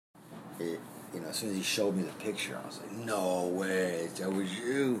as soon as he showed me the picture, I was like, no way, that was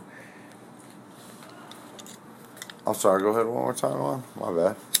you. I'm sorry, go ahead one more time, man. My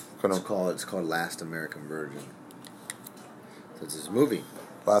bad. It's called Last American Virgin. So it's this movie.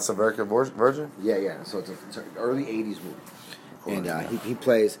 Last American Virgin? Yeah. So it's an early '80s movie, and he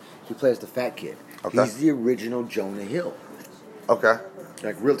plays the fat kid. Okay. He's the original Jonah Hill. Okay.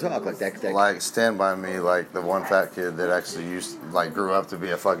 Like real talk, like that. Like Stand By Me, like the one fat kid that actually grew up to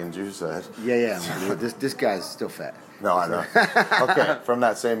be a fucking juice head. Yeah. But this guy's still fat. No, I know. Okay, from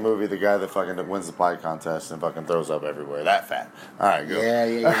that same movie, the guy that fucking wins the pie contest and fucking throws up everywhere. That fat. All right, go.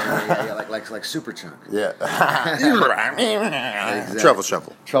 Yeah. Like Super Chunk. Yeah. Exactly. Truffle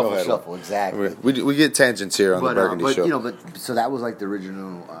Shuffle. Truffle Shuffle, exactly. We get tangents here on the Burgundy Show. So that was like the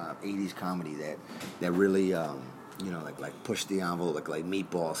original '80s comedy that really like pushed the envelope, like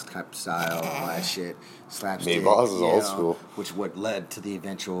Meatballs type style, all that shit. Slapstick. Meatballs is old school. Which what led to the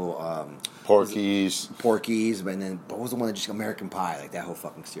eventual Porky's, and then what was the one that just American Pie, like that whole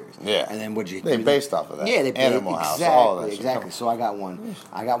fucking series. Yeah. And then they based off of that. Yeah, they Animal House, exactly, all that. Exactly. So I got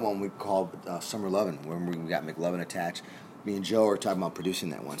one we called Summer Lovin', when we got McLovin attached. Me and Joe are talking about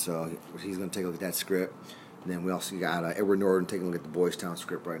producing that one, so he's going to take a look at that script. And then we also got Edward Norton taking a look at the Boys Town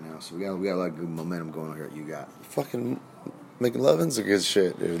script right now. So we got a lot of good momentum going on here. You got fucking McLovin's a good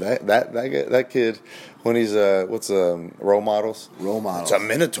shit, dude. That kid, when he's role models. It's a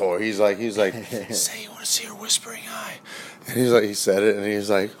Minotaur. He's like, say you want to see her whispering eye, and he said it, and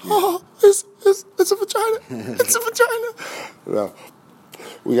he's like, oh, it's a vagina, it's a vagina. No.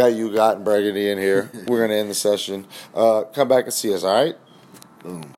 We got and Burgundy in here. We're gonna end the session. Come back and see us, all right? Boom.